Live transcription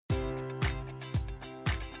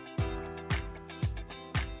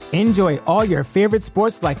Enjoy all your favorite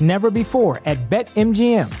sports like never before at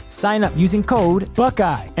BetMGM. Sign up using code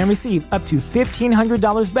Buckeye and receive up to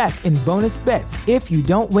 $1,500 back in bonus bets if you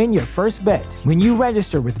don't win your first bet. When you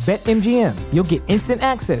register with BetMGM, you'll get instant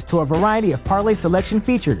access to a variety of parlay selection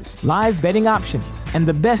features, live betting options, and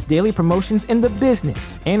the best daily promotions in the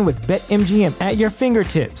business. And with BetMGM at your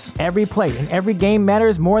fingertips, every play and every game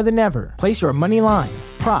matters more than ever. Place your money line,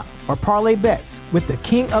 prop, or parlay bets with the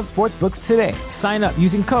king of sportsbooks today. Sign up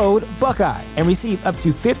using code Buckeye and receive up to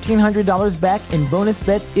 $1,500 back in bonus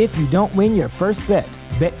bets if you don't win your first bet.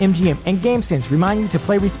 BetMGM and GameSense remind you to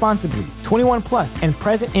play responsibly. 21 plus and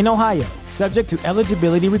present in Ohio, subject to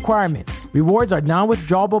eligibility requirements. Rewards are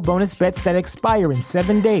non-withdrawable bonus bets that expire in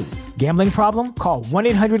 7 days. Gambling problem? Call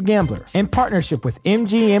 1-800-GAMBLER. In partnership with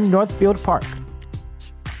MGM Northfield Park.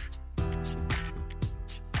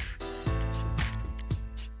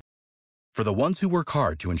 For the ones who work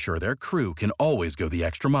hard to ensure their crew can always go the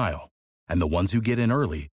extra mile, and the ones who get in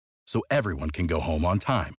early so everyone can go home on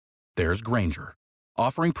time, there's Grainger,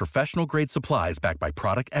 offering professional-grade supplies backed by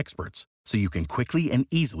product experts so you can quickly and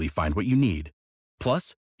easily find what you need.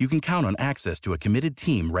 Plus, you can count on access to a committed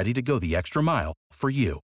team ready to go the extra mile for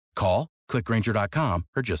you. Call, click Grainger.com,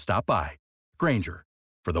 or just stop by. Grainger,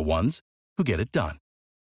 for the ones who get it done.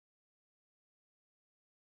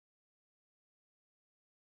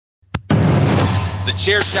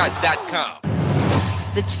 TheChairShot.com.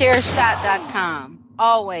 TheChairShot.com.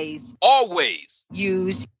 Always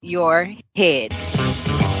use your head.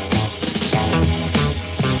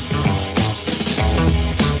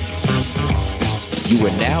 You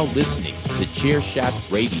are now listening to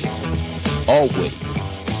Chairshot Radio. Always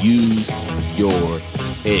use your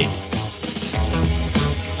head.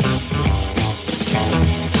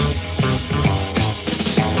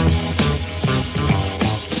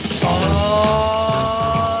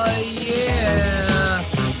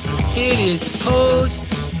 It is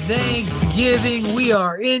post-Thanksgiving. We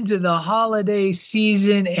are into the holiday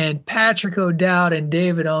season, and Patrick O'Dowd and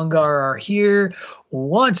David Ungar are here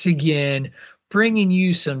once again, bringing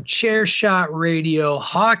you some Chair Shot Radio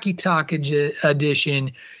Hockey Talk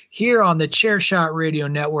edition here on the Chair Shot Radio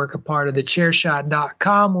Network, a part of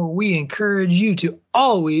TheChairShot.com, where we encourage you to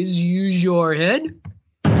always use your head.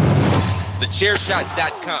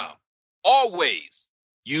 TheChairShot.com. Always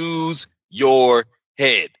use your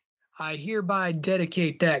head. I hereby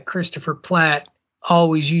dedicate that Christopher Platt,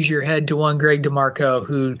 always use your head, to one Greg DeMarco,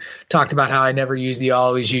 who talked about how I never use the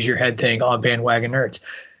always use your head thing on Bandwagon Nerds.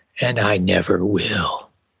 And I never will.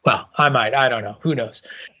 Well, I might. I don't know. Who knows?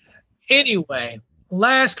 Anyway,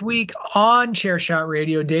 last week on Chair Shot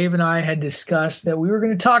Radio, Dave and I had discussed that we were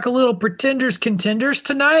going to talk a little pretenders, contenders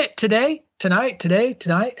tonight. Okay,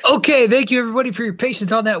 thank you, everybody, for your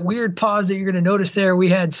patience on that weird pause that you're going to notice there. We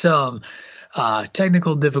had some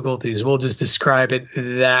technical difficulties. We'll just describe it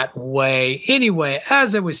that way. Anyway,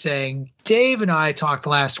 as I was saying, Dave and I talked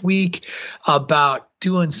last week about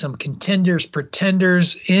doing some contenders,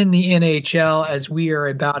 pretenders in the NHL, as we are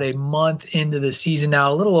about a month into the season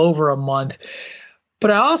now, a little over a month.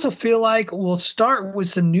 But I also feel like we'll start with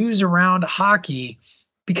some news around hockey,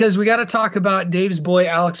 because we got to talk about Dave's boy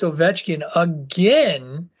Alex Ovechkin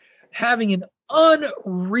again having an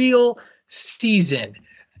unreal season.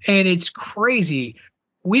 And it's crazy.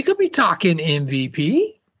 We could be talking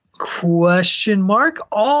MVP, ?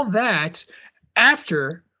 All that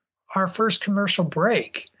after our first commercial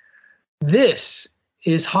break. This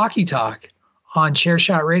is Hockey Talk on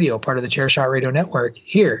Chairshot Radio, part of the Chairshot Radio Network,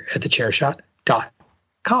 here at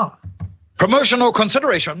TheChairShot.com. Promotional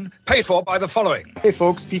consideration paid for by the following. Hey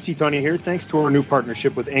folks, PC Tony here. Thanks to our new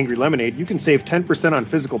partnership with Angry Lemonade, you can save 10% on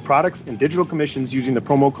physical products and digital commissions using the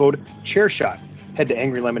promo code ChairShot. Head to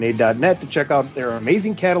angrylemonade.net to check out their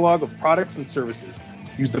amazing catalog of products and services.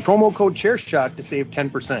 Use the promo code ChairShot to save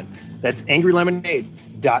 10%. That's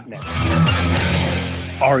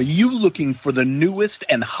angrylemonade.net. Are you looking for the newest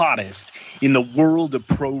and hottest in the world of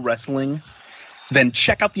pro wrestling? Then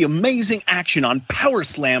check out the amazing action on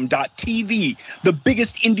Powerslam.tv, the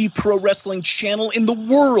biggest indie pro wrestling channel in the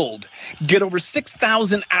world. Get over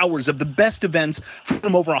 6,000 hours of the best events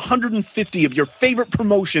from over 150 of your favorite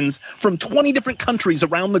promotions from 20 different countries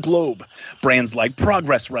around the globe. Brands like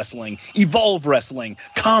Progress Wrestling, Evolve Wrestling,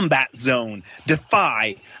 Combat Zone,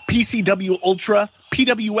 Defy, PCW Ultra,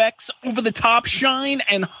 PWX, Over the Top, Shine,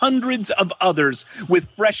 and hundreds of others, with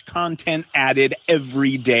fresh content added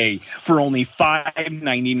every day for only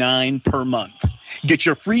 $5.99 per month. Get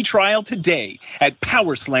your free trial today at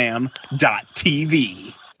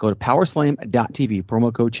Powerslam.tv. Go to Powerslam.tv,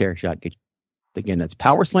 promo code ChairShot. Again, that's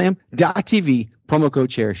Powerslam.tv, promo code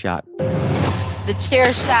ChairShot.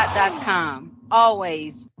 TheChairShot.com.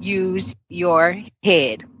 always use your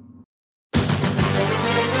head.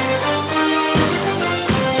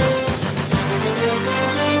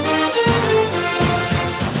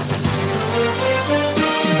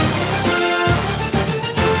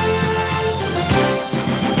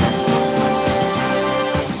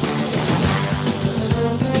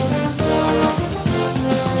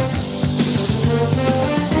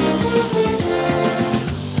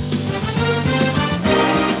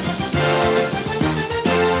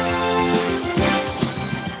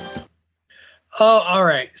 Oh, all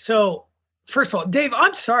right. So, first of all, Dave,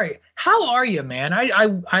 I'm sorry. How are you, man?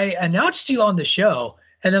 I announced you on the show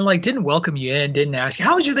and then didn't welcome you in, didn't ask you.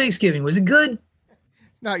 How was your Thanksgiving? Was it good?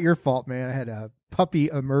 It's not your fault, man. I had puppy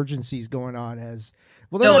emergencies going on they're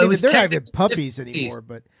not even puppies anymore,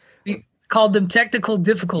 but we called them technical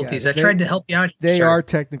difficulties. Yes, I tried to help you out. They are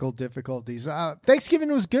technical difficulties.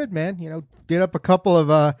 Thanksgiving was good, man. Did up a couple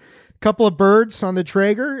of birds on the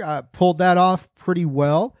Traeger, pulled that off pretty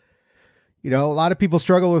well. A lot of people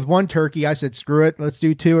struggle with one turkey. I said, screw it. Let's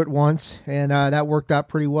do two at once. And that worked out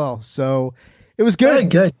pretty well. So it was good.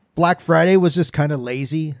 Good. Black Friday was just kind of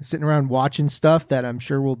lazy, sitting around watching stuff that I'm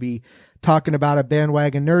sure we'll be talking about at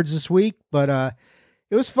Bandwagon Nerds this week. But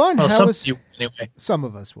it was fun. Well, some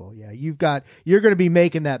of us will. Yeah. You're going to be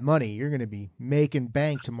making that money. You're going to be making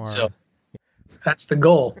bank tomorrow. So that's the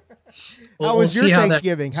goal. How was your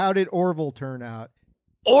Thanksgiving? How did Orville turn out?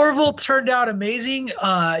 Orville turned out amazing.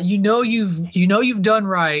 You've done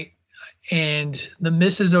right, and the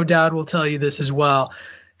Mrs. O'Dowd will tell you this as well.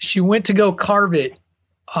 She went to go carve it.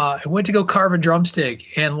 Went to go carve a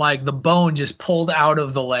drumstick, and the bone just pulled out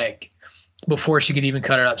of the leg before she could even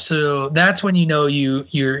cut it up. So that's when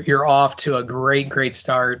you're off to a great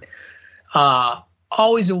start.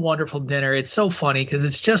 Always a wonderful dinner. It's so funny because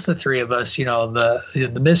it's just the three of us. The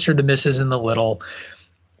Mr., the Mrs., and the little.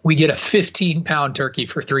 We get a 15-pound turkey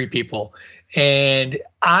for three people. And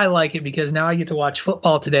I like it because now I get to watch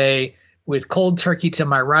football today with cold turkey to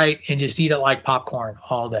my right and just eat it like popcorn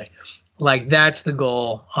all day. That's the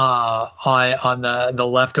goal on the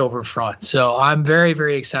leftover front. So I'm very,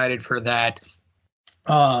 very excited for that.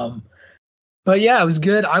 But yeah, it was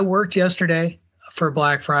good. I worked yesterday for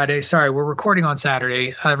Black Friday. Sorry, we're recording on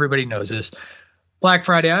Saturday. Everybody knows this. Black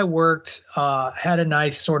Friday, I worked, had a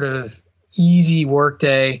nice sort of easy work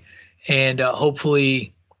day, and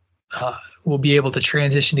hopefully we'll be able to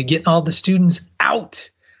transition to getting all the students out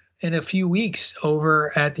in a few weeks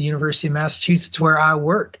over at the University of Massachusetts where I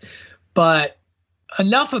work. But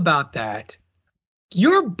enough about that.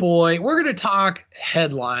 Your boy, we're going to talk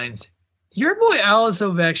headlines. Your boy Alex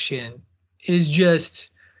Ovechkin is just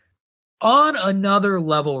on another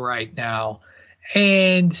level right now.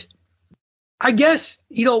 And I guess,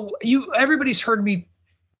 everybody's heard me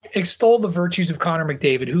extol the virtues of Connor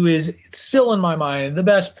McDavid, who is still in my mind the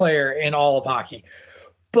best player in all of hockey.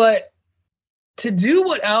 But to do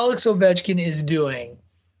what Alex Ovechkin is doing,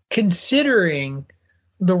 considering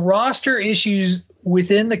the roster issues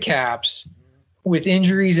within the Caps with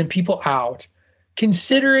injuries and people out,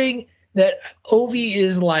 considering that Ovi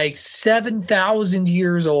is 7,000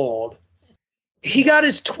 years old, he got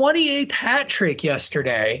his 28th hat trick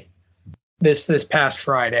yesterday, this past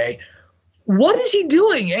Friday. What is he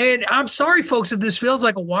doing? And I'm sorry, folks, if this feels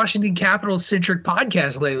like a Washington Capitals-centric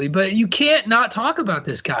podcast lately, but you can't not talk about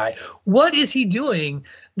this guy. What is he doing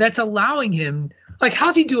that's allowing him –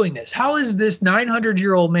 how's he doing this? How is this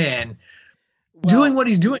 900-year-old man doing what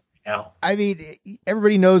he's doing right now? I mean,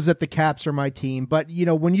 everybody knows that the Caps are my team, but,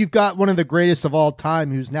 when you've got one of the greatest of all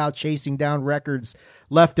time who's now chasing down records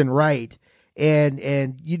left and right,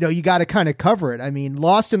 and you got to kind of cover it. I mean,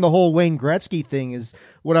 lost in the whole Wayne Gretzky thing is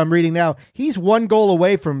what I'm reading now. He's one goal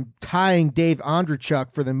away from tying Dave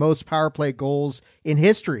Andreychuk for the most power play goals in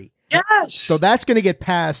history. Yes. So that's going to get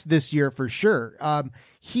passed this year for sure.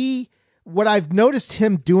 What I've noticed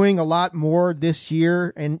him doing a lot more this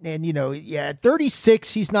year, and at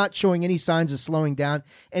 36, he's not showing any signs of slowing down.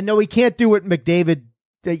 And no, he can't do what McDavid,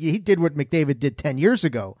 he did what McDavid did 10 years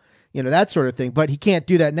ago. That sort of thing, but he can't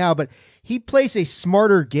do that now. But he plays a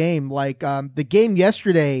smarter game. The game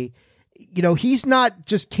yesterday, he's not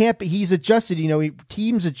just camping. He's adjusted,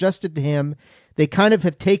 teams adjusted to him. They kind of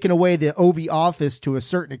have taken away the Ovi office to a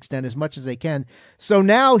certain extent, as much as they can. So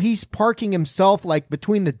now he's parking himself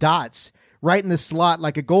between the dots, right in the slot.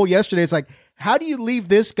 Like a goal yesterday, it's how do you leave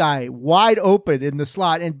this guy wide open in the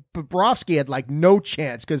slot? And Bobrovsky had no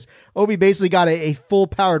chance because Ovi basically got a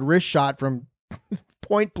full-powered wrist shot from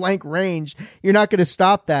point blank range. You're not going to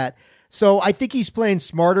stop that. So I think he's playing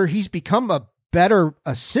smarter. He's become a better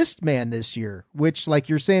assist man this year, which, like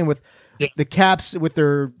you're saying, with the Caps, with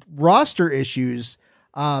their roster issues,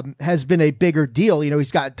 has been a bigger deal.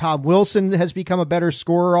 He's got Tom Wilson has become a better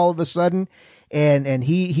scorer all of a sudden, and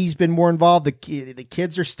he's been more involved. The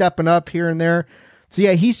kids are stepping up here and there. So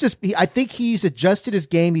yeah, I think he's adjusted his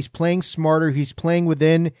game. He's playing smarter. He's playing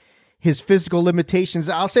within his physical limitations.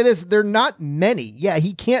 I'll say this, they're not many. Yeah,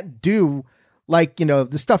 he can't do like,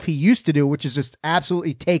 the stuff he used to do, which is just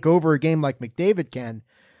absolutely take over a game like McDavid can.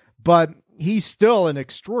 But he's still an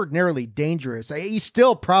extraordinarily dangerous. He's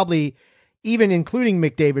still probably, even including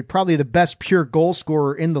McDavid, probably the best pure goal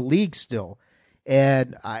scorer in the league still.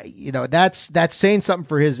 And that's saying something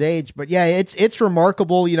for his age. But yeah, it's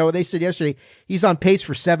remarkable. They said yesterday he's on pace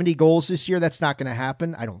for 70 goals this year. That's not going to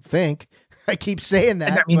happen, I don't think. I keep saying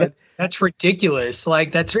that. I mean, that's ridiculous.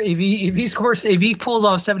 Like, that's if he pulls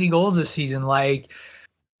off 70 goals this season, like,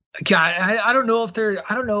 God, I don't know if there.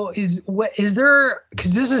 I don't know is there,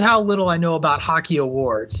 because this is how little I know about hockey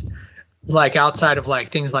awards, like outside of like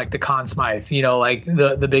things like the Conn Smythe, like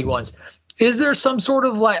the big ones. Is there some sort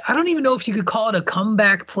of like, I don't even know if you could call it a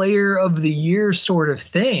comeback player of the year sort of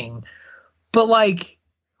thing, but like,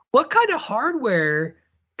 what kind of hardware?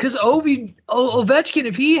 Because Ovechkin,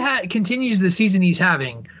 if he continues the season he's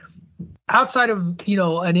having, outside of an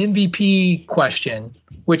MVP question,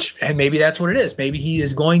 and maybe that's what it is. Maybe he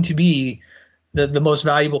is going to be the most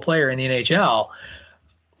valuable player in the NHL.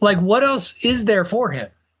 Like, what else is there for him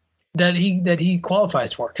that he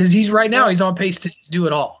qualifies for? Because he's on pace to do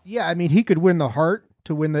it all. Yeah, I mean, he could win the Hart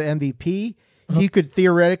to win the MVP. He could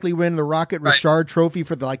theoretically win the Rocket Richard Trophy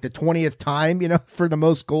for the 20th time, for the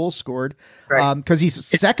most goals scored. Right. Because he's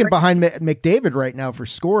second behind McDavid right now for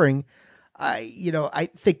scoring. I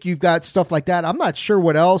think you've got stuff like that. I'm not sure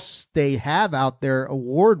what else they have out there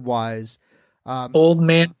award wise. Old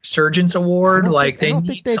Man Surgeons Award, I don't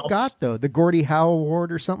think they've got though the Gordie Howe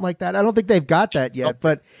Award or something like that. I don't think they've got that yet.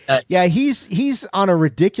 But yeah, he's on a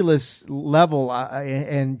ridiculous level,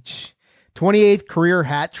 and 28th career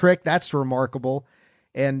hat trick. That's remarkable,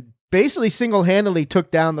 and basically single-handedly took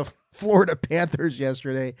down the Florida Panthers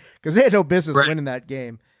yesterday because they had no business winning that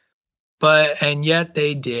game. And yet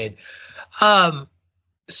they did.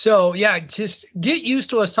 So yeah, just get used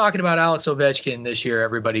to us talking about Alex Ovechkin this year,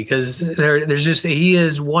 everybody, because he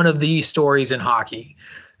is one of the stories in hockey.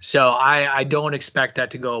 So I don't expect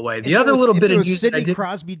that to go away. The other little bit of news, Sidney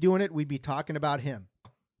Crosby doing it, we'd be talking about him.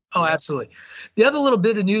 Oh, absolutely. The other little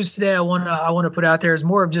bit of news today I want to put out there is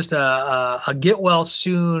more of just a get well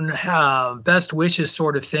soon, best wishes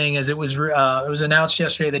sort of thing. As it was announced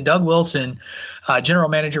yesterday that Doug Wilson, general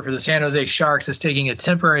manager for the San Jose Sharks, is taking a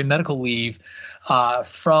temporary medical leave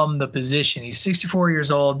from the position. He's 64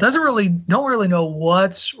 years old. Don't really know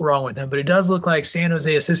what's wrong with him, but it does look like San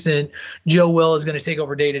Jose assistant Joe Will is going to take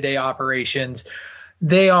over day-to-day operations.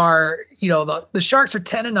 They are, the Sharks are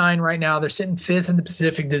 10-9 right now. They're sitting 5th in the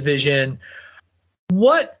Pacific Division.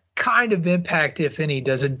 What kind of impact, if any,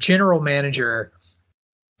 does a general manager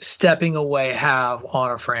stepping away have on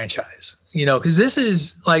a franchise? Because this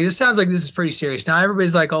sounds like this is pretty serious. Now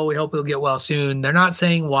everybody's like, oh, we hope he'll get well soon. They're not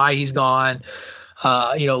saying why he's gone.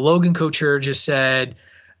 Logan Couture just said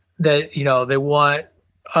that, they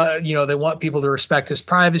want people to respect his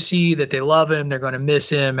privacy, that they love him. They're going to miss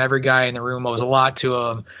him. Every guy in the room owes a lot to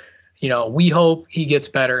him. We hope he gets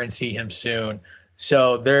better and see him soon.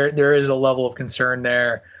 So there is a level of concern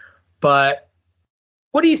there. But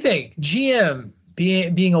what do you think? GM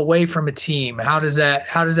being away from a team, how does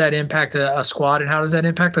that impact a squad, and how does that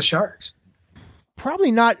impact the Sharks?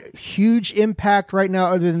 Probably not huge impact right now,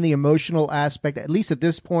 other than the emotional aspect, at least at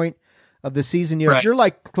this point of the season. If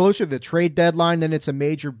you're closer to the trade deadline, then it's a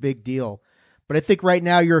major big deal. But I think right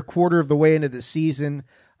now you're a quarter of the way into the season.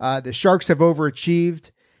 The Sharks have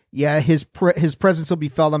overachieved. Yeah, his presence will be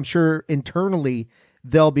felt. I'm sure internally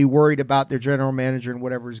they'll be worried about their general manager and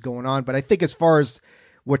whatever is going on. But I think as far as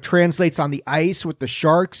what translates on the ice with the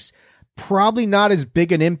Sharks, probably not as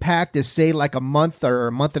big an impact as say like a month or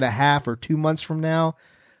a month and a half or 2 months from now.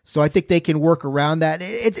 So I think they can work around that.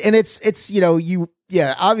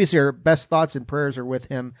 Obviously our best thoughts and prayers are with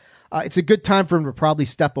him. It's a good time for him to probably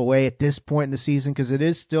step away at this point in the season because it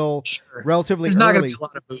is still relatively early. There's not going to be a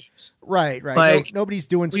lot of moves. Right. Nobody's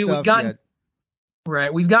doing stuff yet.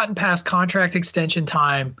 Right. We've gotten past contract extension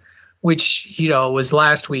time, which, was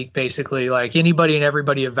last week, basically. Like anybody and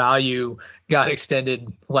everybody of value got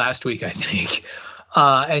extended last week, I think.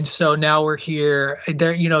 And so now we're here.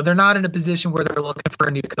 They're not in a position where they're looking for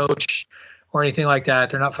a new coach or anything like that.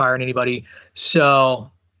 They're not firing anybody.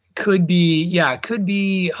 So could be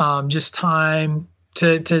just time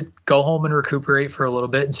to go home and recuperate for a little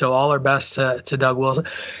bit. And so all our best to Doug Wilson.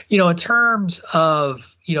 In terms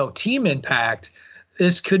of, team impact,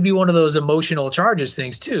 this could be one of those emotional charges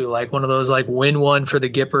things too, like one of those like win one for the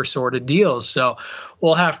Gipper sort of deals. So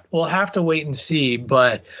we'll have to wait and see.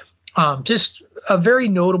 But just a very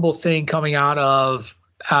notable thing coming out of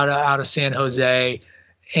San Jose,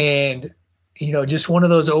 and just one of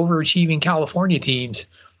those overachieving California teams.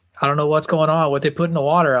 I don't know what's going on, what they put in the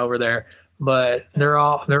water over there, but they're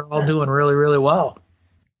all doing really, really well.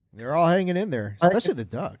 They're all hanging in there, especially the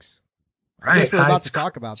Ducks. Right. I guess we're about to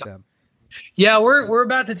talk about them. Yeah, we're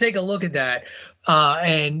about to take a look at that.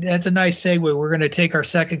 And that's a nice segue. We're going to take our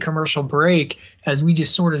second commercial break as we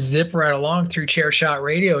just sort of zip right along through Chairshot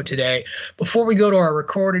Radio today. Before we go to our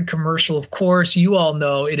recorded commercial, of course, you all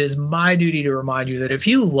know it is my duty to remind you that if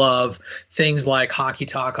you love things like Hockey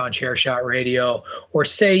Talk on Chairshot Radio, or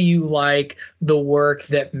say you like the work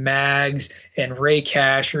that Mags and Ray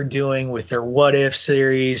Cash are doing with their What If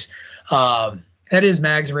series, that is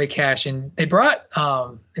Mags, Ray Cash, and they brought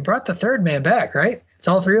the third man back, right? It's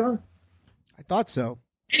all three of them? I thought so.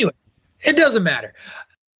 Anyway, it doesn't matter.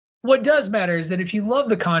 What does matter is that if you love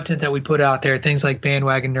the content that we put out there, things like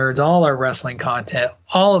Bandwagon Nerds, all our wrestling content,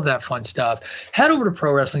 all of that fun stuff, head over to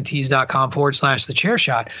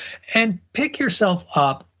ProWrestlingTees.com/thechairshot and pick yourself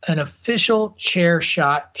up an official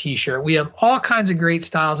Chairshot t-shirt. We have all kinds of great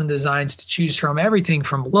styles and designs to choose from, everything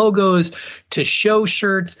from logos to show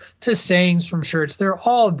shirts to sayings from shirts. They're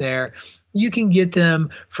all there. You can get them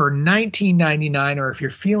for $19.99, or if you're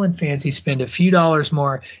feeling fancy, spend a few dollars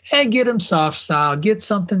more and get them soft style. Get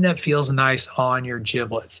something that feels nice on your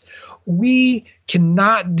giblets. We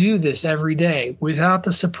cannot do this every day without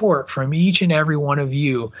the support from each and every one of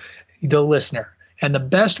you, the listener. And the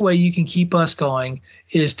best way you can keep us going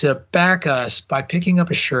is to back us by picking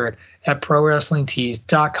up a shirt at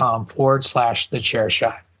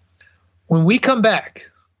ProWrestlingTees.com/thechairshot. When we come back,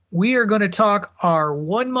 we are going to talk our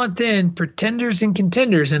 1 month in pretenders and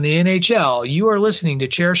contenders in the NHL. You are listening to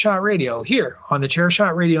Chairshot Radio here on the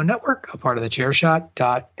Chairshot Radio Network, a part of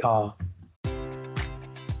thechairshot.com.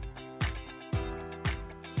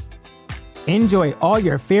 Enjoy all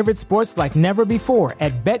your favorite sports like never before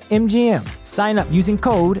at BetMGM. Sign up using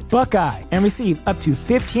code Buckeye and receive up to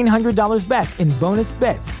 $1,500 back in bonus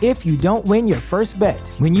bets if you don't win your first bet.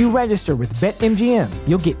 When you register with BetMGM,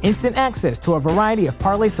 you'll get instant access to a variety of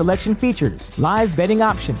parlay selection features, live betting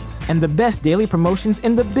options, and the best daily promotions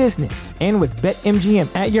in the business. And with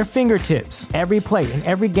BetMGM at your fingertips, every play and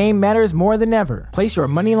every game matters more than ever. Place your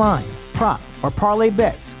money line, prop, or parlay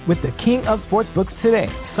bets with the king of sportsbooks today.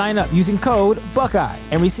 Sign up using code Buckeye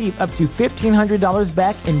and receive up to $1,500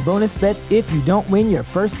 back in bonus bets if you don't win your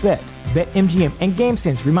first bet. BetMGM and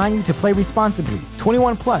GameSense remind you to play responsibly.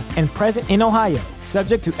 21 plus and present in Ohio,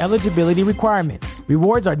 subject to eligibility requirements.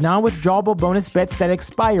 Rewards are non-withdrawable bonus bets that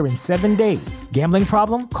expire in 7 days. Gambling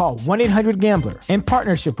problem? Call 1-800-GAMBLER in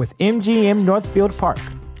partnership with MGM Northfield Park.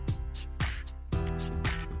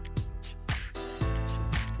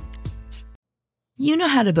 You know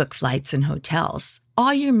how to book flights and hotels.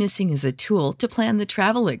 All you're missing is a tool to plan the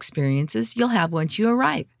travel experiences you'll have once you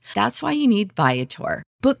arrive. That's why you need Viator.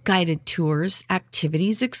 Book guided tours,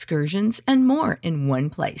 activities, excursions, and more in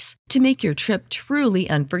one place to make your trip truly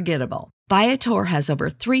unforgettable. Viator has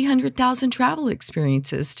over 300,000 travel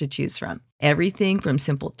experiences to choose from. Everything from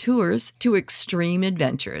simple tours to extreme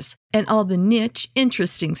adventures and all the niche,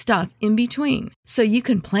 interesting stuff in between. So you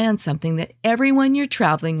can plan something that everyone you're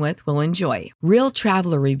traveling with will enjoy. Real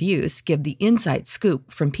traveler reviews give the inside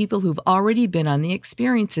scoop from people who've already been on the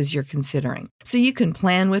experiences you're considering. So you can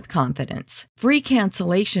plan with confidence. Free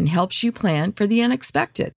cancellation helps you plan for the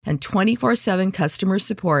unexpected. And 24/7 customer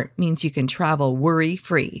support means you can travel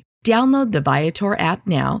worry-free. Download the Viator app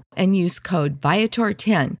now and use code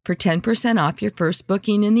Viator10 for 10% off your first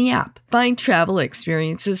booking in the app. Find travel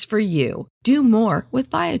experiences for you. Do more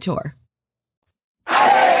with Viator. 8, 7,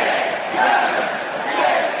 6,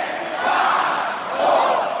 5,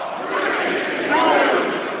 4, 3, 2,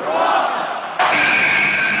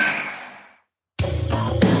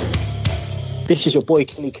 1. This is your boy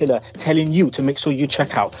Kenny Killer telling you to make sure you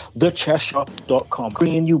check out thechairshot.com,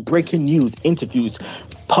 bringing you breaking news, interviews,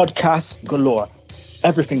 podcasts galore,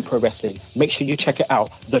 everything pro wrestling. Make sure you check it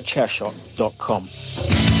out, thechairshot.com.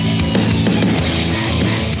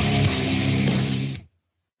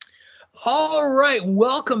 All right,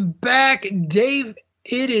 welcome back, Dave.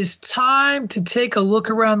 It is time to take a look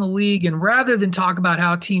around the league, and rather than talk about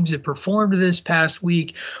how teams have performed this past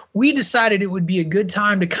week, we decided it would be a good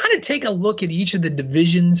time to kind of take a look at each of the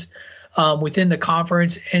divisions within the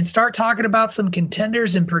conference and start talking about some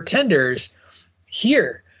contenders and pretenders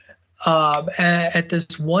here at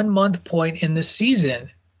this 1 month point in the season.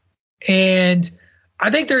 And I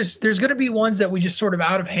think there's going to be ones that we just sort of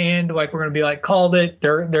out of hand, like we're going to be like, called it,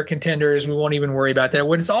 they're contenders, we won't even worry about that.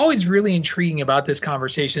 What is always really intriguing about this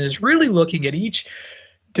conversation is really looking at each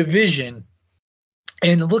division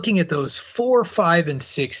and looking at those 4, 5, and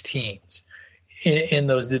 6 teams in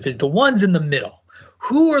those divisions, the ones in the middle.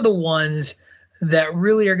 Who are the ones that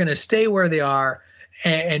really are going to stay where they are,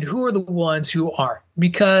 and who are the ones who aren't?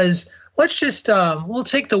 Because let's just we'll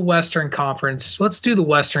take the Western Conference. Let's do the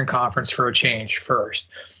Western Conference for a change first,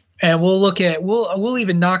 and we'll look at we'll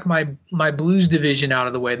even knock my Blues division out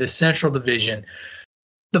of the way, the Central Division.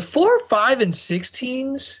 The 4, 5, and 6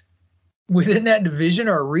 teams within that division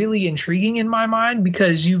are really intriguing in my mind,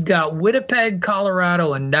 because you've got Winnipeg,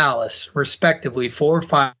 Colorado, and Dallas, respectively, 4,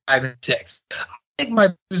 5, and 6. I think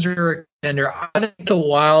my Blues are a contender. I think the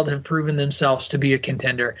Wild have proven themselves to be a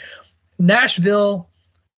contender. Nashville,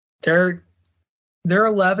 they're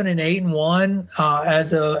 11 and 8 and 1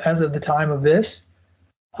 as of the time of this.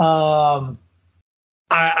 I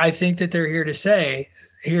think that they're here to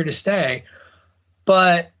stay.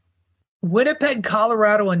 But Winnipeg,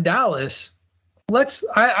 Colorado, and Dallas,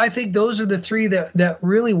 I think those are the three that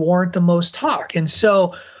really warrant the most talk. And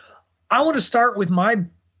so I want to start with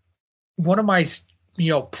one of my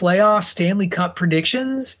playoff Stanley Cup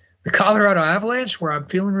predictions, the Colorado Avalanche, where I'm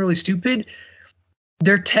feeling really stupid.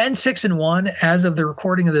 They're 10-6-1 as of the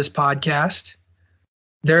recording of this podcast.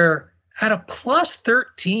 They're at a plus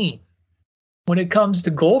 13 when it comes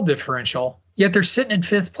to goal differential, yet they're sitting in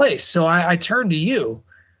 5th place. So I turn to you.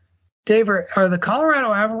 Dave, are the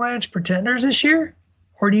Colorado Avalanche pretenders this year?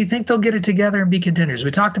 Or do you think they'll get it together and be contenders?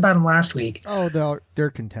 We talked about them last week. Oh,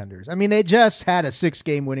 they're contenders. I mean, they just had a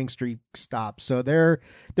 6-game winning streak stop, so they're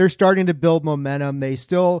starting to build momentum.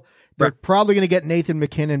 They're probably going to get Nathan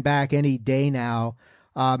MacKinnon back any day now,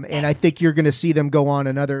 and I think you're going to see them go on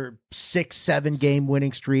another 6-7 game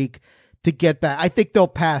winning streak to get back. I think they'll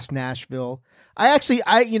pass Nashville. I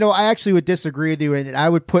actually would disagree with you, and I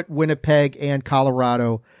would put Winnipeg and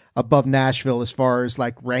Colorado above Nashville as far as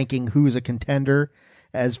like ranking who's a contender.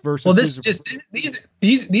 As versus, well, these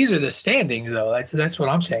are the standings though. That's what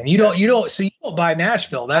I'm saying. You don't buy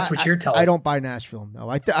Nashville. That's what you're telling me. I don't buy Nashville. No,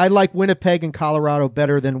 I like Winnipeg and Colorado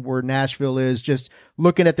better than where Nashville is. Just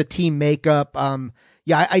looking at the team makeup.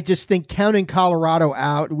 I just think counting Colorado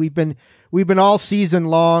out, we've been all season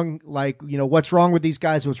long like, what's wrong with these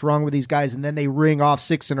guys? And then they ring off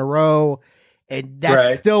 6 in a row, and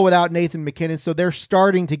that's still without Nathan MacKinnon. So they're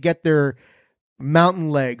starting to get their mountain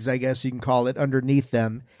legs, I guess you can call it, underneath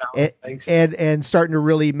them, and starting to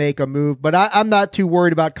really make a move. But I'm not too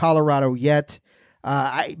worried about Colorado yet.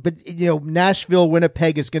 But Nashville,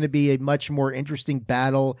 Winnipeg is going to be a much more interesting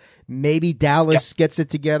battle. Maybe Dallas gets it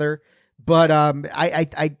together, but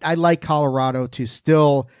I like Colorado to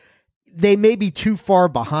still. They may be too far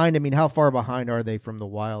behind. I mean, how far behind are they from the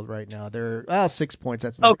Wild right now? They're 6 points.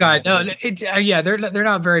 That's not they're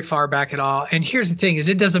not very far back at all. And here's the thing: is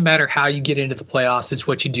it doesn't matter how you get into the playoffs; it's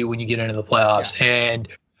what you do when you get into the playoffs. Yeah. And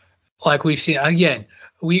like we've seen again,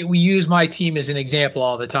 we use my team as an example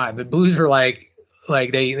all the time. The Blues were like they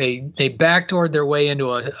backdoored their way into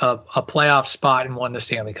a playoff spot and won the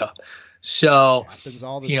Stanley Cup. So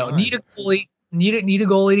time. Need a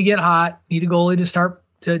goalie to get hot, need a goalie to start.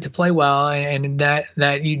 To play well, and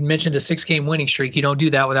that you mentioned a 6-game winning streak. You don't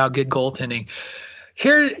do that without good goaltending.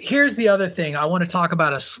 Here's the other thing. I want to talk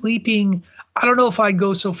about a sleeping. I don't know if I'd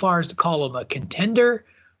go so far as to call them a contender,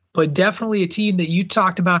 but definitely a team that you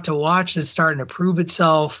talked about to watch that's starting to prove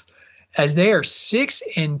itself, as they are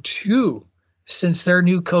 6-2 since their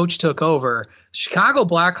new coach took over. Chicago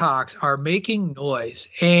Blackhawks are making noise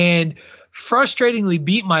and frustratingly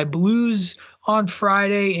beat my Blues on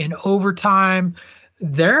Friday in overtime.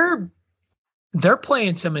 They're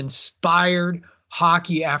playing some inspired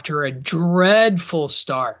hockey after a dreadful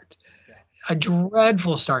start.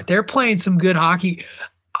 They're playing some good hockey.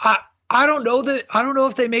 I don't know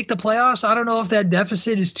if they make the playoffs. I don't know if that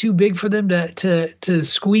deficit is too big for them to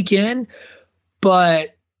squeak in.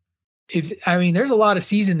 But there's a lot of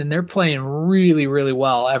season, and they're playing really, really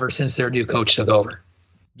well ever since their new coach took over.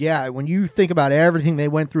 Yeah, when you think about everything they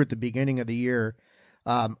went through at the beginning of the year.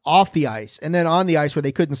 Off the ice and then on the ice where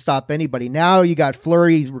they couldn't stop anybody. Now you got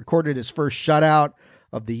Fleury recorded his first shutout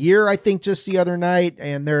of the year, I think, just the other night.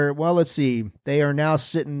 And they are now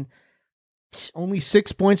sitting only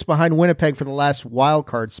 6 points behind Winnipeg for the last wild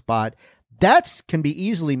card spot. That can be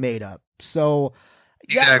easily made up. So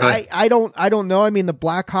exactly. I don't know. I mean, the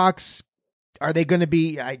Blackhawks, are they going to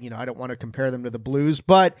be, I don't want to compare them to the Blues,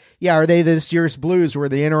 but are they this year's Blues where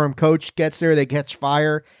the interim coach gets there, they catch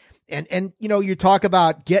fire? And you talk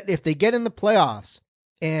about if they get in the playoffs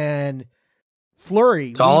and Fleury.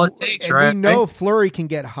 That's all it takes, right? We know Fleury can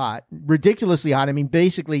get hot, ridiculously hot. I mean,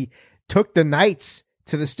 basically took the Knights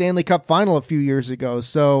to the Stanley Cup final a few years ago.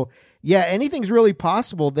 So yeah, anything's really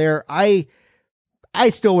possible there. I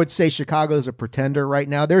still would say Chicago's a pretender right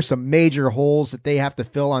now. There's some major holes that they have to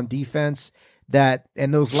fill on defense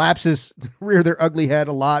and those lapses rear their ugly head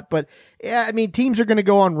a lot. But yeah, I mean, teams are going to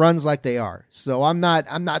go on runs like they are. So I'm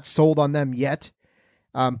not sold on them yet.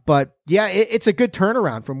 But yeah, it's a good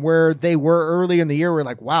turnaround from where they were early in the year. We're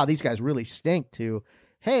like, wow, these guys really stink, to,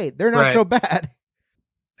 hey, they're not so bad.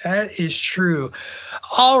 That is true.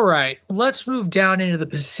 All right, let's move down into the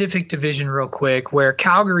Pacific Division real quick, where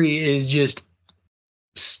Calgary is just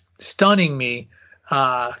stunning me.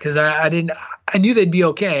 Because I knew they'd be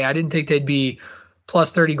okay. I didn't think they'd be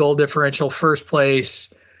plus 30 goal differential, first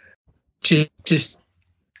place, just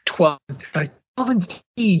 12 and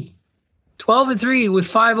 3 with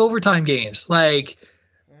 5 overtime games. Like,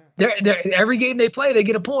 they're every game they play, they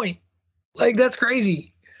get a point. Like, that's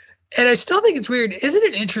crazy. And I still think it's weird. Isn't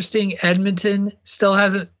it interesting Edmonton still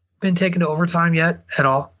hasn't been taken to overtime yet at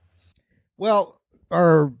all? Well,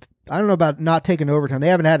 I don't know about not taking overtime. They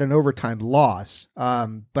haven't had an overtime loss,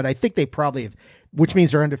 but I think they probably have, which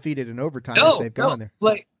means they're undefeated in overtime if they've gone there.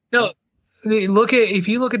 If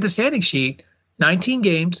you look at the standing sheet, 19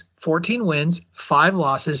 games, 14 wins, 5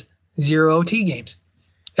 losses, 0 OT games.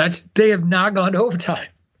 They have not gone to overtime.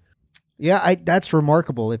 Yeah, that's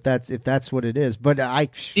remarkable if that's what it is. But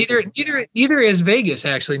neither is Vegas,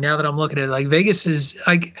 actually. Now that I'm looking at it, like, Vegas is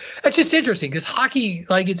like, it's just interesting because hockey,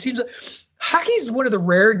 like, it seems like hockey's one of the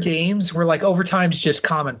rare games where, like, overtime's just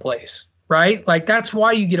commonplace, right? Like, that's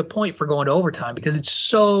why you get a point for going to overtime, because it's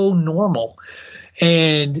so normal.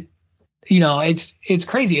 And, you know, it's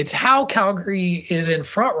crazy. It's how Calgary is in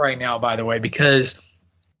front right now, by the way, because,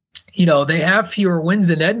 you know, they have fewer wins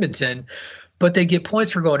than Edmonton, but they get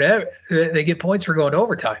points for going to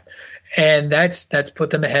overtime. And that's put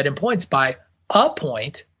them ahead in points by a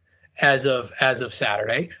point as of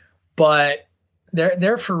Saturday. But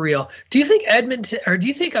they're for real. Do you think Edmonton, or do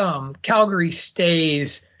you think Calgary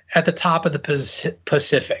stays at the top of the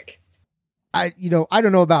Pacific? I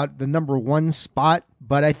don't know about the number 1 spot,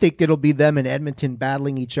 but I think it'll be them and Edmonton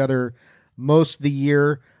battling each other most of the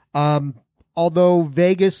year. Although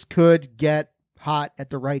Vegas could get hot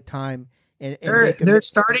at the right time. And they're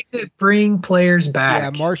starting to bring players back. Yeah,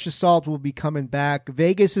 Marcia Salt will be coming back.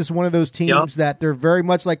 Vegas is one of those teams that they're very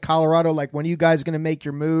much like Colorado. Like, when are you guys going to make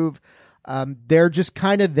your move? They're just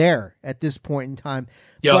kind of there at this point in time.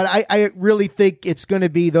 Yep. But I really think it's going to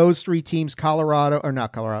be those 3 teams,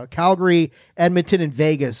 Calgary, Edmonton, and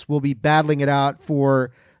Vegas will be battling it out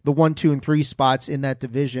for the 1, 2, and 3 spots in that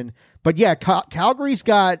division. But yeah, Calgary's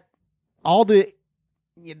got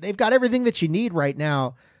they've got everything that you need right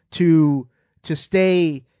now to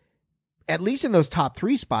stay at least in those top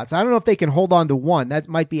 3 spots. I don't know if they can hold on to 1. That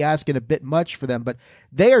might be asking a bit much for them, but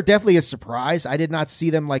they are definitely a surprise. I did not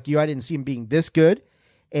see them like you. I didn't see them being this good.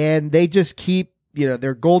 And they just keep,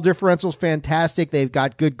 their goal differential is fantastic. They've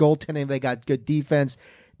got good goaltending. They got good defense.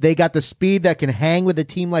 They got the speed that can hang with a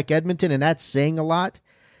team like Edmonton, and that's saying a lot.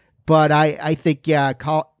 But I think,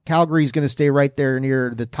 Calgary's going to stay right there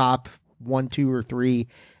near the top 1, 2, or 3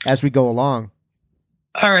 as we go along.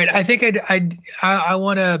 All right, I think I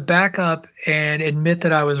want to back up and admit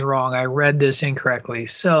that I was wrong. I read this incorrectly.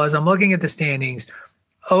 So as I'm looking at the standings,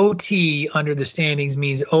 OT under the standings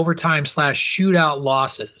means overtime / shootout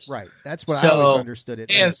losses. Right, that's what I always understood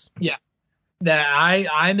it as. Yeah, that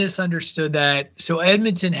I misunderstood that. So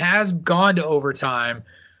Edmonton has gone to overtime,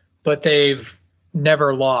 but they've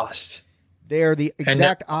never lost. They are the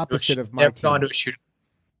exact opposite of my team. Gone to a shootout.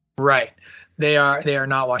 Right. They are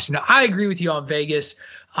not Washington. I agree with you on Vegas.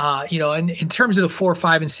 In terms of the 4,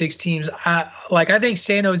 5, and 6 teams, I think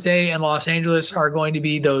San Jose and Los Angeles are going to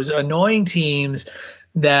be those annoying teams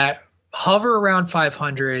that hover around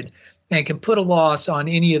 500 and can put a loss on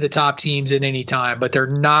any of the top teams at any time, but they're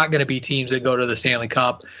not going to be teams that go to the Stanley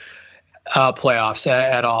Cup playoffs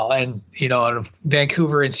at all. And,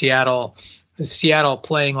 Vancouver and Seattle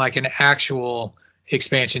playing like an actual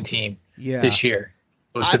expansion team this year,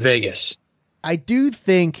 opposed to Vegas. I do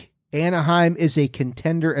think Anaheim is a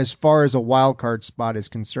contender as far as a wild card spot is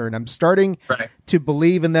concerned. I'm starting to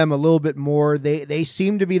believe in them a little bit more. They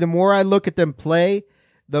seem to be, the more I look at them play,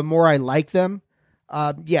 the more I like them.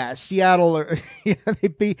 Seattle,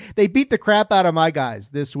 they beat the crap out of my guys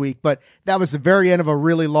this week, but that was the very end of a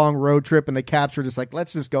really long road trip, and the Caps were just like,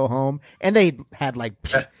 let's just go home. And they had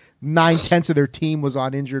 9/10 of their team was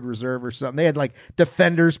on injured reserve or something. They had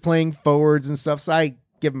defenders playing forwards and stuff. So I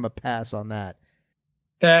give them a pass on that.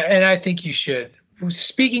 And I think you should.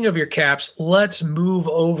 speaking of your Caps, let's move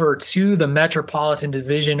over to the Metropolitan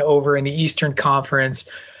Division over in the Eastern Conference.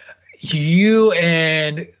 You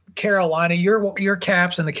and Carolina, your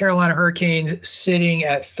Caps and the Carolina Hurricanes sitting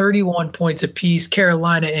at 31 points apiece.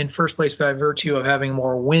 Carolina in first place by virtue of having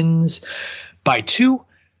more wins by 2.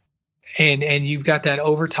 And you've got that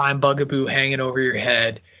overtime bugaboo hanging over your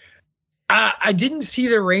head. I didn't see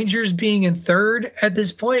the Rangers being in third at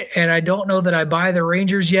this point, and I don't know that I buy the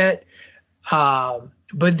Rangers yet. But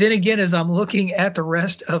then again, as I'm looking at the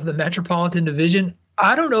rest of the Metropolitan Division,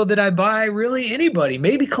 I don't know that I buy really anybody.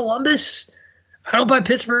 Maybe Columbus. I don't buy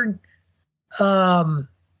Pittsburgh. I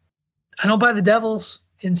don't buy the Devils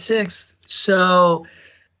in 6th. So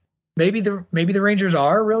maybe the Rangers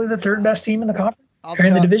are really the third best team in the conference.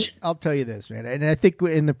 In the division. I'll tell you this, man. And I think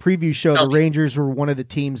in the preview show, the Rangers were one of the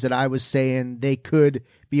teams that I was saying they could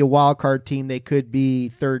be a wild card team. They could be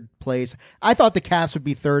third place. I thought the Caps would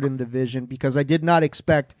be third in the division because I did not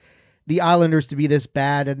expect the Islanders to be this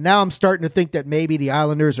bad. And now I'm starting to think that maybe the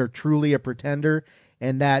Islanders are truly a pretender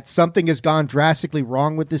and that something has gone drastically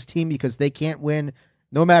wrong with this team because they can't win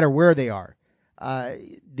no matter where they are.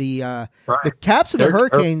 The Caps and the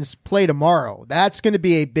Hurricanes play tomorrow. That's going to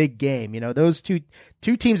be a big game. You know, those two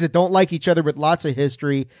teams that don't like each other with lots of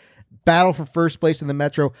history battle for first place in the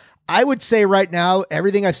Metro. I would say right now,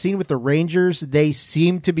 everything I've seen with the Rangers, they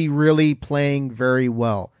seem to be really playing very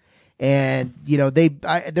well. And, you know, they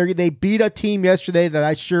beat a team yesterday that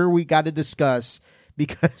I'm sure we got to discuss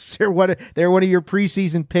because they're one of your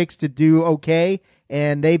preseason picks to do okay.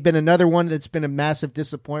 And they've been another one that's been a massive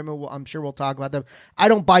disappointment. Well, I'm sure we'll talk about them. I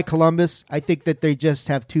don't buy Columbus. I think that they just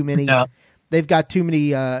have too many. No. They've got too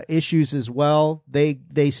many issues as well.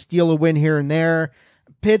 They steal a win here and there.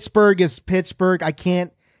 Pittsburgh is Pittsburgh. I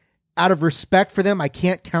can't, out of respect for them, I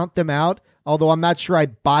can't count them out. Although I'm not sure I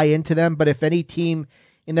buy into them. But if any team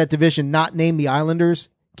in that division, not named the Islanders,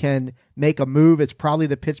 can make a move, it's probably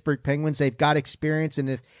the Pittsburgh Penguins. They've got experience, and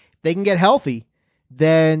if they can get healthy,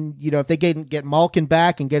 then, you know, if they get Malkin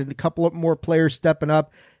back and get a couple of more players stepping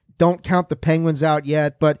up, don't count the Penguins out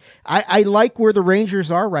yet. But I like where the Rangers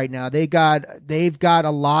are right now. They've got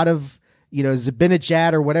a lot of, you know,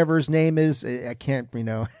 Zibanejad or whatever his name is. I can't, you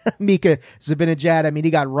know, Mika Zibanejad. I mean, he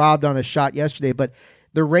got robbed on a shot yesterday, but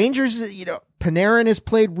the Rangers, you know, Panarin has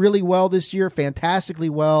played really well this year, fantastically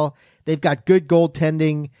well. They've got good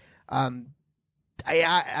goaltending.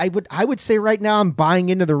 I would say right now I'm buying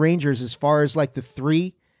into the Rangers as far as like the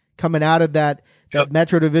 3 coming out of that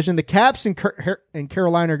Metro division. The Caps and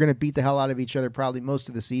Carolina are going to beat the hell out of each other probably most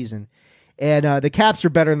of the season. And the Caps are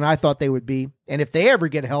better than I thought they would be. And if they ever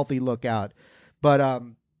get healthy, look out. But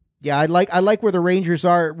yeah, I like where the Rangers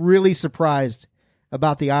are. Really surprised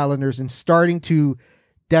about the Islanders and starting to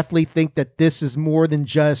definitely think that this is more than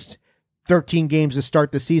just 13 games to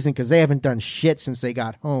start the season because they haven't done shit since they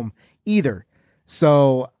got home either.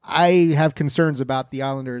 So I have concerns about the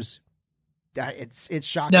Islanders. It's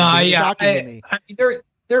shocking. Shocking to me. I mean,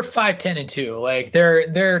 they're 5-10-2. Like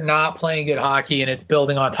they're not playing good hockey, and it's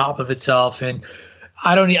building on top of itself. And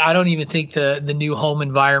I don't even think the new home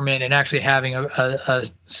environment and actually having a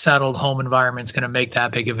settled home environment is going to make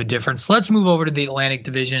that big of a difference. Let's move over to the Atlantic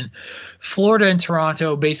Division. Florida and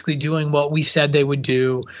Toronto basically doing what we said they would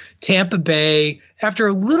do. Tampa Bay, after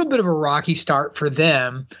a little bit of a rocky start for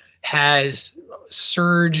them, has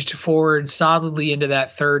surged forward solidly into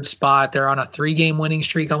that 3rd spot. They're on a 3-game winning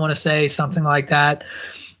streak, I want to say, something like that.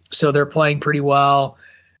 So they're playing pretty well.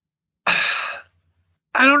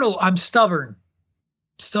 I don't know. I'm stubborn.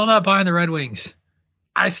 Still not buying the Red Wings.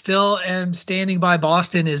 I still am standing by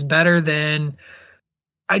Boston is better than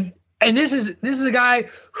I. And this is a guy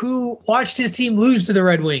who watched his team lose to the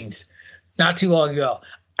Red Wings not too long ago.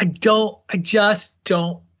 I just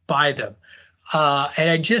don't buy them. And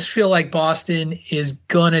I just feel like Boston is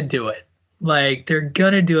going to do it. Like, they're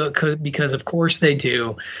going to do it because, of course, they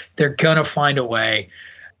do. They're going to find a way.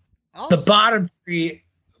 The bottom 3,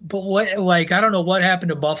 but I don't know what happened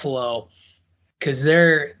to Buffalo because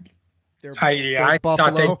I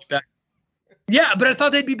thought they'd be better. Yeah, but I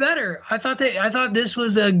thought they'd be better. I thought this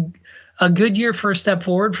was a good year for a step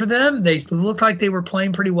forward for them. They looked like they were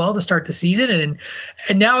playing pretty well to start the season,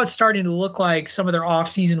 and now it's starting to look like some of their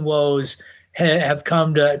off-season woes have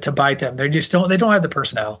come to bite them. They don't have the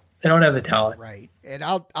personnel. They don't have the talent. Right. And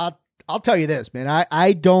I'll tell you this, man.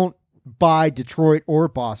 I don't buy Detroit or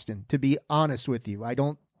Boston, to be honest with you. I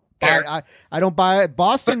don't buy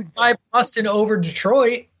Boston. Buy Boston over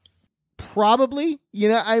Detroit. Probably. You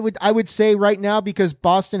know, I would say right now, because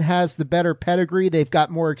Boston has the better pedigree, they've got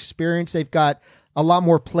more experience, they've got a lot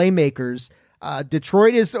more playmakers.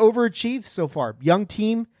 Detroit is overachieved so far. Young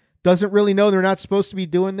team, doesn't really know they're not supposed to be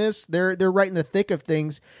doing this. They're right in the thick of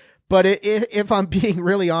things. But if I'm being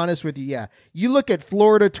really honest with you, yeah, you look at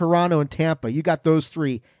Florida, Toronto, and Tampa, you got those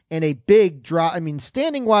three and a big drop. I mean,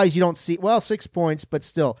 standing wise, you don't see, 6 points, but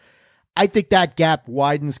still, I think that gap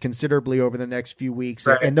widens considerably over the next few weeks.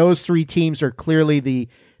 Right. And those three teams are clearly the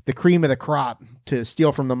cream of the crop, to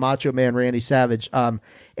steal from the Macho Man, Randy Savage. And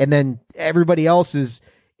then everybody else is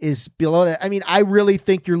below that. I mean, I really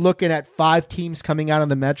think you're looking at 5 teams coming out of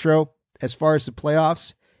the Metro as far as the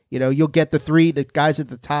playoffs. You know, you'll get the guys at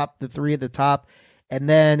the top, the 3 at the top, and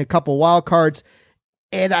then a couple wild cards.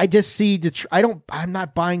 And I just see I'm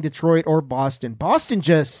not buying Detroit or Boston. Boston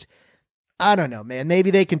just, I don't know, man.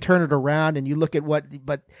 Maybe they can turn it around, and you look at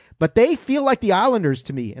but they feel like the Islanders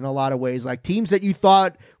to me in a lot of ways, like teams that you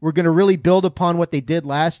thought were going to really build upon what they did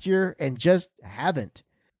last year and just haven't.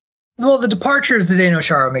 Well, the departure of Zdeno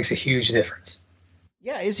Chara makes a huge difference.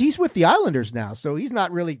 Yeah, he's with the Islanders now, so he's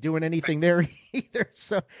not really doing anything there either.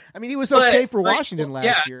 So, I mean, he was okay for Washington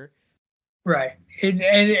last year. Right.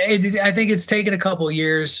 I think it's taken a couple of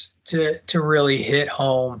years to really hit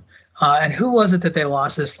home. And who was it that they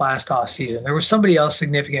lost this last offseason? There was somebody else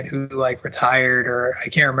significant who retired, or I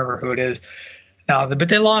can't remember who it is now. But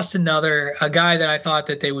they lost a guy that I thought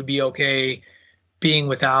that they would be okay being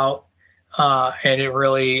without. And it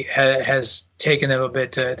really has taken them a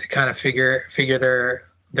bit to kind of figure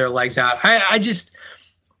their legs out.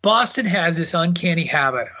 Boston has this uncanny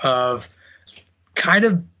habit of kind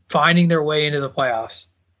of finding their way into the playoffs,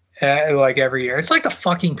 every year. It's like the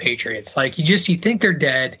fucking Patriots. Like you think they're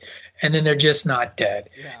dead, and then they're just not dead.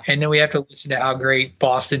 Yeah. And then we have to listen to how great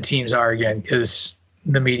Boston teams are again, because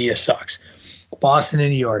the media sucks. Boston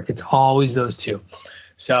and New York, it's always those two.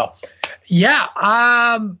 So, yeah,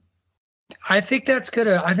 I think that's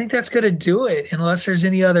gonna do it, unless there's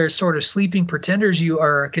any other sort of sleeping contenders you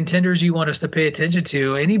want us to pay attention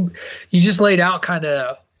to. You just laid out kind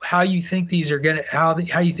of how you think these are gonna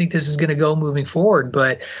how you think this is gonna go moving forward.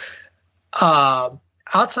 But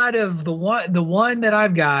outside of the one that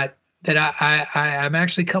I've got that I'm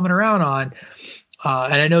actually coming around on,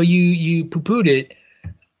 and I know you poo-pooed it.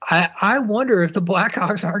 I wonder if the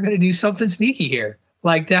Blackhawks are going to do something sneaky here.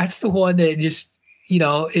 Like that's the one that just.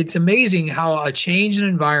 It's amazing how a change in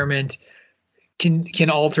environment can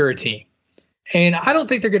alter a team. And I don't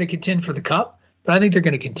think they're going to contend for the cup, but I think they're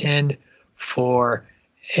going to contend for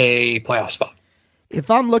a playoff spot. If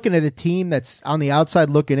I'm looking at a team that's on the outside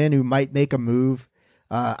looking in who might make a move,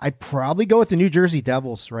 I'd probably go with the New Jersey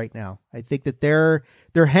Devils right now. I think that they're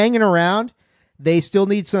hanging around. They still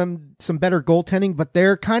need some better goaltending, but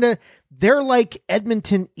they're like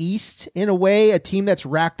Edmonton East in a way, a team that's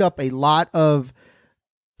racked up a lot of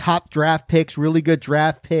top draft picks, really good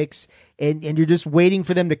draft picks, and you're just waiting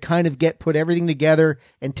for them to kind of put everything together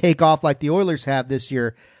and take off like the Oilers have this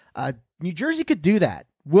year. New Jersey could do that.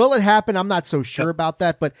 Will it happen? I'm not so sure about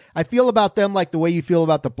that, but I feel about them like the way you feel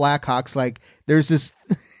about the Blackhawks. Like there's this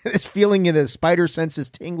this feeling in the spider senses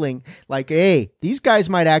tingling, like, hey, these guys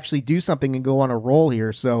might actually do something and go on a roll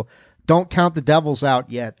here. So don't count the Devils out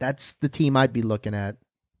yet. That's the team I'd be looking at.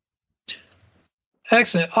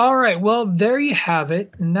 Excellent. All right. Well, there you have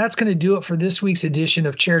it. And that's going to do it for this week's edition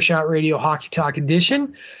of Chairshot Radio Hockey Talk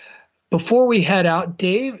Edition. Before we head out,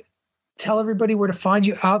 Dave, tell everybody where to find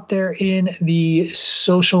you out there in the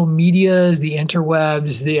social medias, the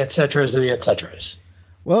interwebs, the et ceteras, the et ceteras.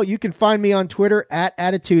 Well, you can find me on Twitter at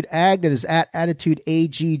AttitudeAg, that is at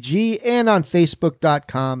AttitudeAGG, and on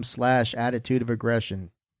Facebook.com/AttitudeOfAggression.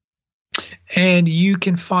 And you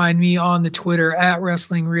can find me on the Twitter at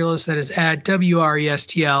Wrestling Realist, that is at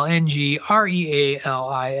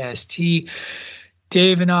WRESTLNGREALIST.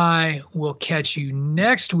 Dave and I will catch you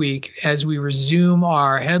next week as we resume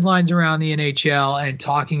our headlines around the NHL and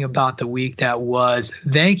talking about the week that was.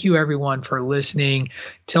 Thank you, everyone, for listening.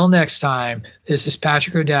 Till next time, this is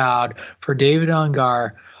Patrick O'Dowd for David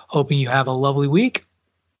Ungar, hoping you have a lovely week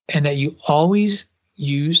and that you always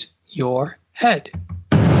use your head.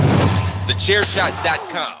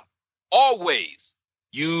 TheChairShot.com. Always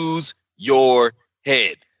use your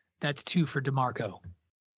head. That's 2 for DeMarco.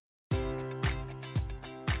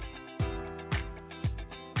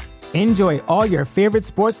 Enjoy all your favorite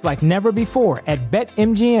sports like never before at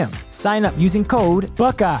BetMGM. Sign up using code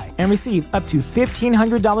Buckeye and receive up to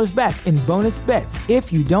 $1,500 back in bonus bets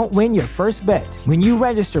if you don't win your first bet. When you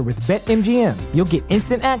register with BetMGM, you'll get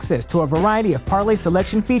instant access to a variety of parlay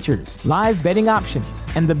selection features, live betting options,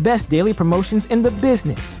 and the best daily promotions in the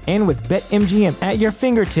business. And with BetMGM at your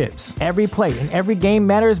fingertips, every play and every game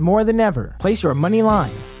matters more than ever. Place your money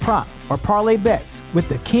line, prop, or parlay bets with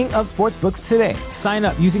the king of sportsbooks today. Sign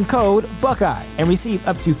up using code Buckeye and receive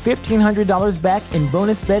up to $1,500 back in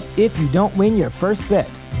bonus bets if you don't win your first bet.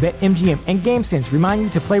 BetMGM and GameSense remind you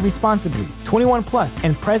to play responsibly. 21 plus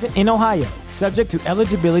and present in Ohio, subject to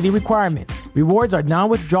eligibility requirements. Rewards are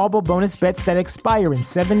non-withdrawable bonus bets that expire in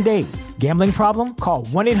 7 days. Gambling problem? Call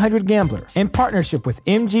 1-800-GAMBLER. In partnership with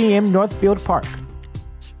MGM Northfield Park.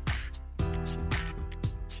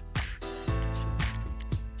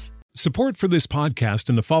 Support for this podcast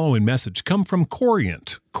and the following message come from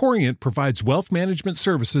Corient. Corient provides wealth management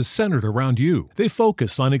services centered around you. They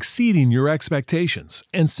focus on exceeding your expectations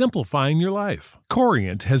and simplifying your life.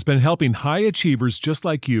 Corient has been helping high achievers just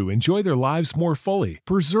like you enjoy their lives more fully,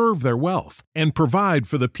 preserve their wealth, and provide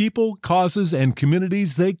for the people, causes, and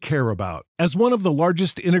communities they care about. As one of the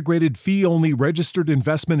largest integrated fee-only registered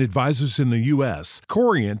investment advisors in the U.S.,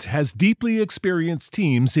 Corient has deeply experienced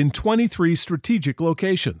teams in 23 strategic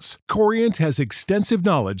locations. Corient has extensive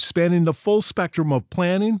knowledge spanning the full spectrum of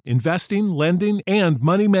planning, investing, lending, and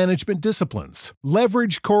money management disciplines.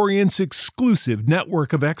 Leverage Corient's exclusive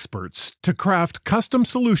network of experts to craft custom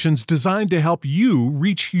solutions designed to help you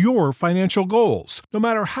reach your financial goals, no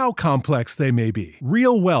matter how complex they may be.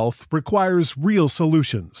 Real wealth requires real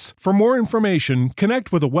solutions. For more information,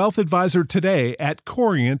 connect with a wealth advisor today at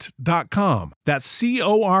Corient.com. That's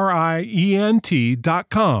Corient.com.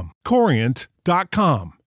 Corient.com.